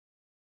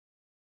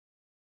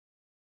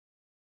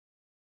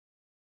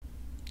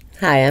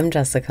Hi, I'm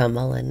Jessica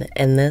Mullen,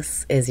 and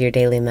this is your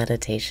daily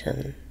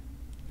meditation.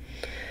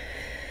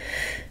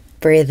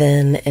 Breathe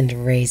in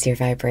and raise your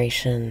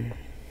vibration.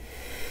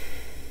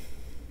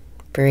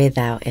 Breathe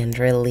out and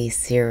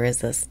release your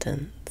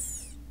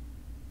resistance.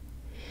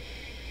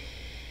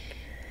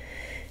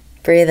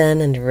 Breathe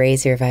in and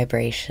raise your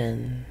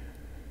vibration.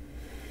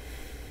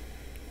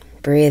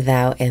 Breathe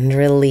out and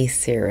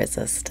release your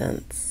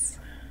resistance.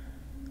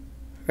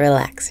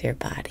 Relax your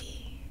body.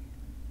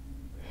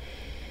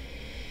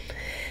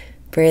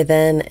 Breathe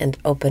in and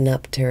open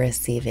up to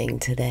receiving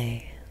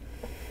today.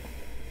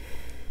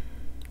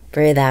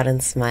 Breathe out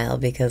and smile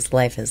because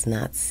life is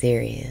not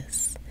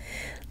serious.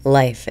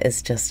 Life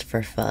is just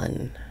for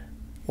fun.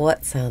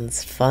 What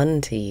sounds fun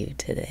to you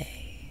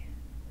today?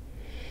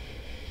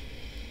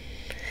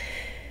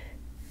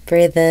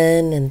 Breathe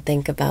in and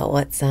think about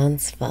what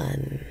sounds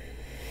fun.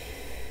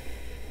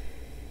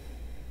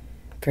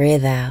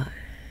 Breathe out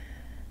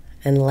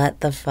and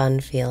let the fun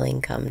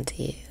feeling come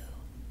to you.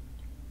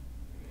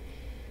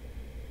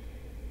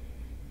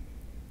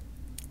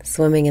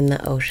 Swimming in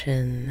the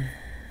ocean,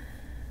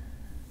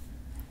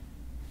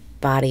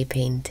 body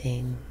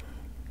painting,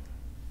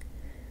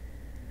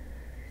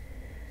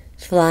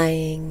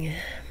 flying,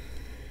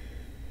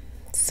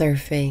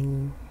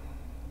 surfing,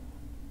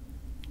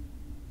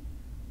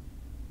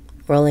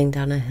 rolling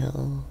down a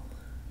hill,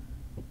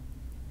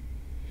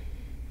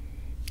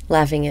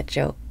 laughing at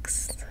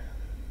jokes.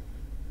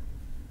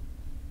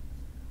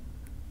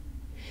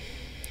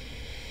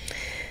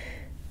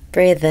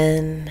 Breathe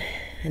in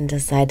and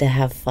decide to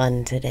have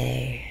fun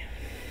today.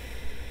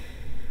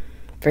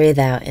 Breathe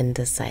out and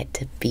decide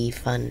to be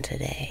fun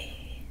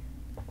today.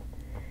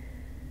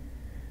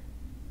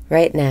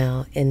 Right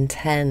now,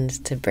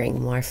 intend to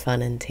bring more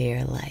fun into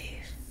your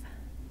life.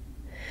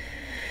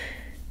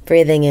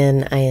 Breathing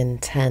in, I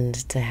intend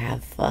to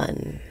have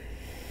fun.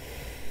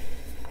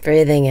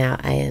 Breathing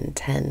out, I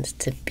intend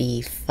to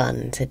be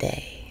fun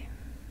today.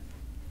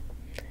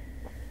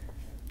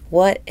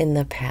 What in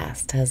the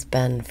past has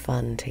been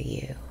fun to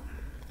you?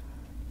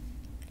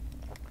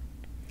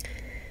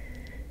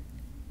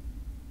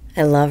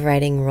 I love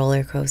riding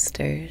roller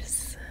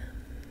coasters.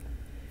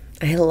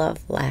 I love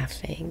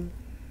laughing.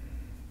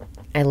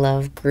 I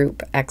love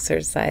group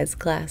exercise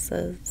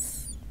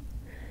classes.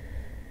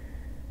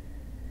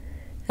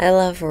 I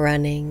love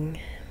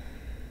running.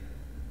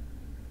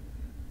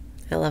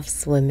 I love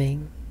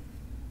swimming.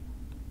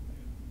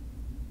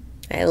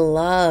 I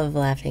love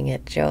laughing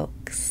at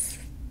jokes.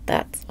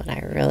 That's what I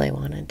really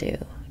want to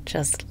do.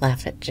 Just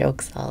laugh at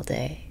jokes all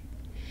day.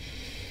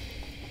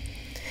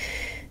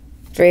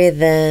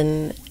 Breathe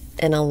in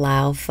and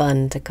allow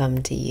fun to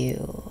come to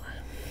you.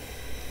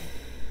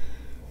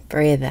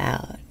 Breathe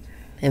out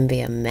and be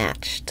a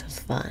match to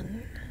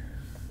fun.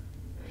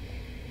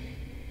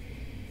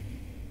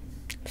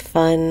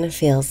 Fun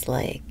feels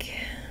like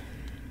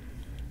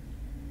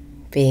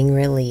being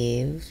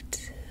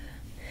relieved.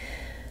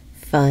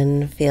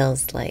 Fun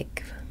feels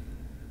like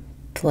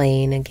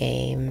playing a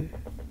game.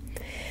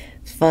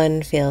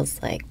 Fun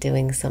feels like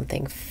doing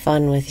something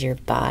fun with your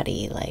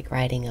body, like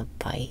riding a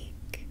bike.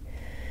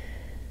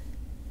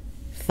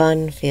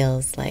 Fun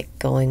feels like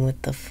going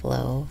with the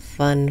flow.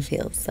 Fun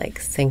feels like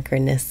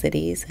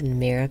synchronicities and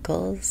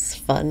miracles.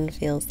 Fun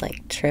feels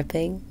like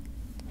tripping.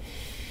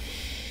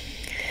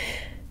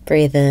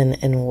 Breathe in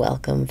and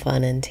welcome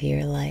fun into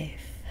your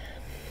life.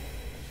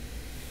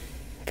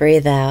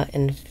 Breathe out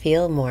and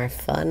feel more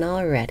fun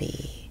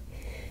already.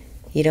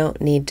 You don't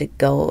need to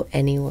go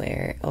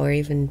anywhere or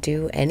even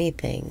do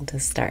anything to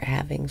start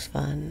having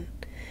fun.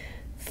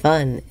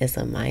 Fun is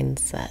a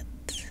mindset.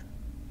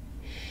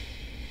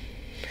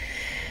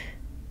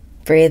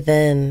 Breathe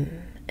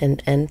in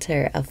and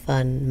enter a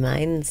fun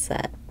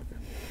mindset.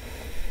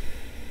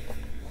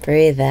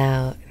 Breathe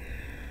out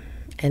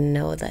and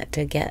know that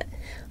to get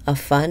a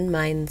fun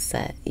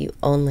mindset, you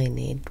only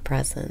need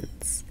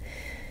presence.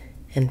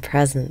 And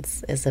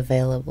presence is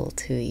available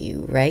to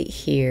you right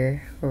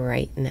here,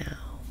 right now.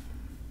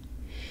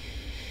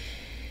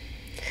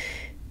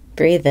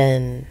 Breathe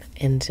in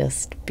and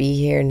just be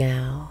here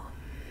now.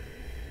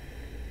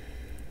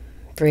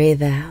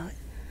 Breathe out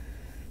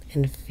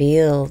and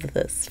feel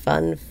this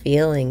fun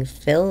feeling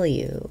fill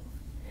you.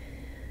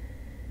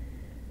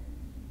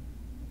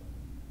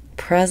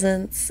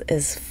 Presence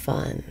is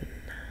fun.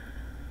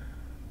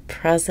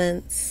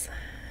 Presence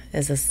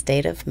is a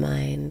state of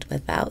mind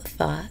without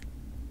thought.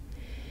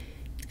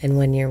 And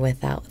when you're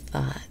without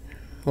thought,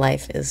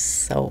 life is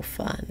so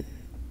fun.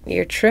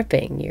 You're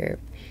tripping, you're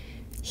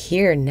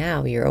here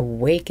now, you're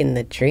awake in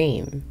the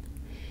dream.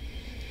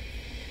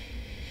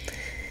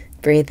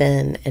 Breathe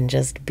in and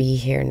just be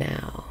here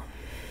now.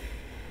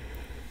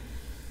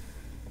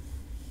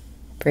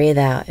 Breathe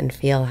out and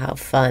feel how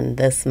fun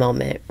this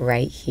moment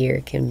right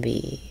here can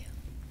be.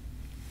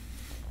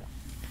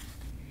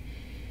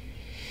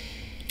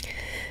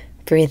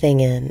 Breathing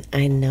in,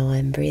 I know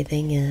I'm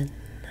breathing in.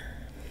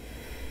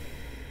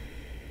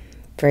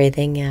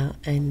 Breathing out,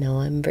 I know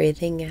I'm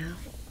breathing out.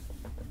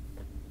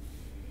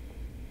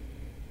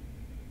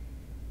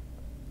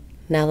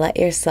 Now let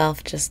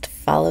yourself just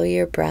follow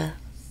your breath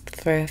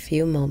for a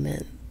few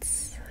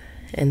moments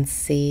and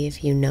see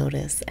if you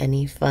notice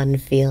any fun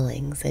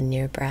feelings in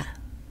your breath.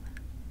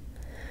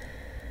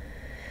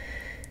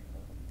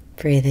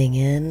 Breathing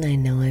in, I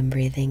know I'm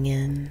breathing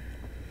in.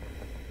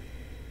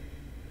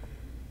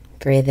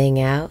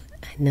 Breathing out,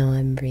 I know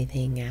I'm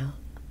breathing out.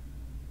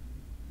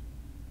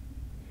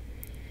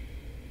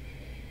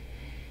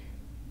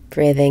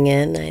 Breathing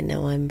in, I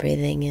know I'm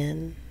breathing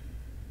in.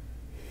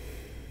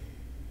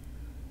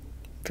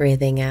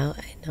 Breathing out,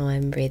 I know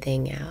I'm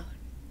breathing out.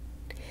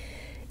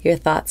 Your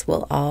thoughts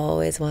will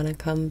always want to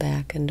come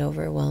back and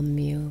overwhelm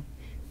you.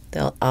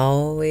 They'll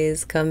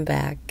always come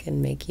back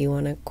and make you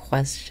want to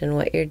question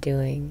what you're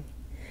doing.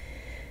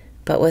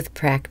 But with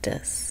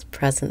practice,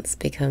 presence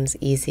becomes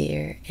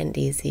easier and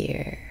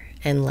easier,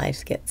 and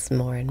life gets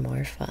more and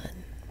more fun.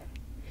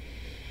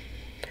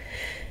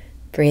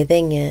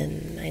 Breathing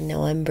in, I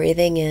know I'm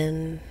breathing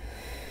in.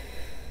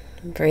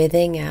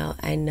 Breathing out,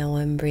 I know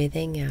I'm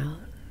breathing out.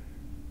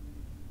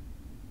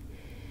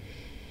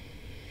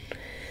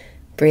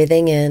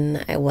 Breathing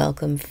in, I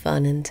welcome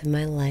fun into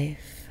my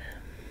life.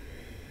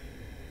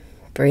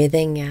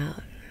 Breathing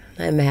out,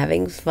 I'm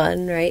having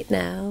fun right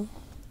now.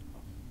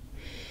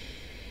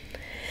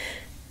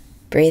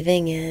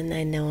 Breathing in,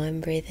 I know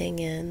I'm breathing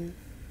in.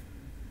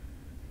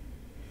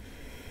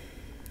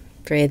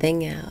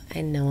 Breathing out,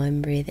 I know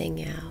I'm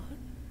breathing out.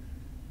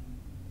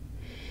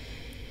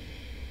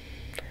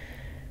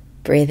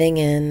 Breathing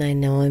in, I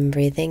know I'm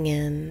breathing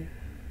in.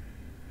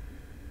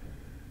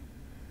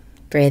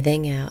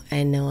 Breathing out,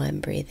 I know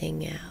I'm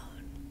breathing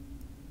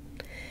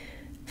out.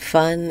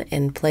 Fun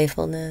and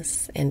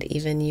playfulness and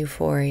even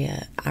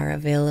euphoria are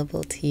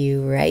available to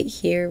you right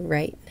here,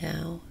 right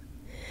now.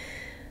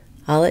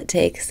 All it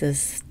takes is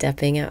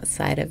stepping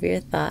outside of your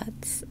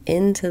thoughts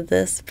into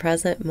this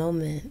present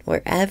moment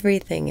where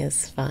everything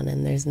is fun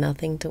and there's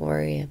nothing to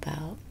worry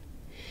about.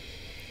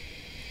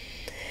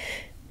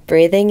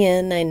 Breathing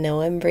in, I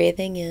know I'm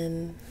breathing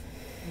in.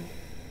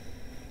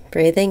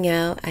 Breathing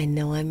out, I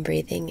know I'm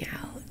breathing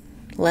out.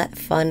 Let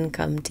fun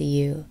come to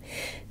you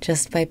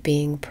just by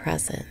being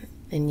present.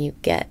 And you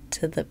get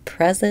to the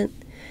present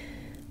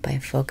by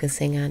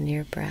focusing on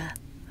your breath.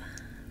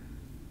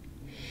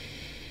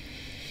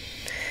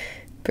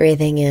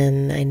 Breathing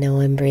in, I know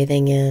I'm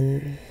breathing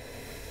in.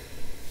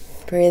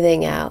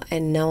 Breathing out, I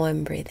know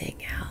I'm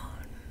breathing out.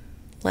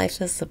 Life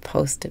is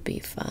supposed to be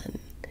fun.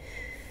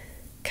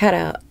 Cut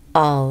out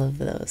all of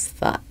those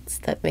thoughts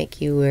that make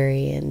you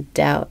worry and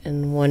doubt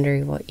and wonder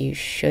what you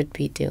should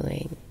be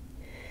doing.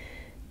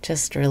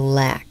 Just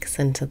relax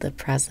into the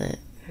present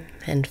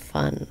and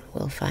fun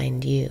will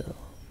find you.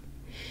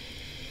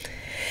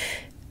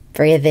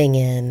 Breathing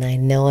in, I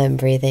know I'm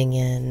breathing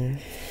in.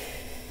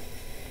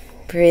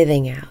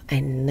 Breathing out, I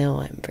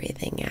know I'm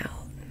breathing out.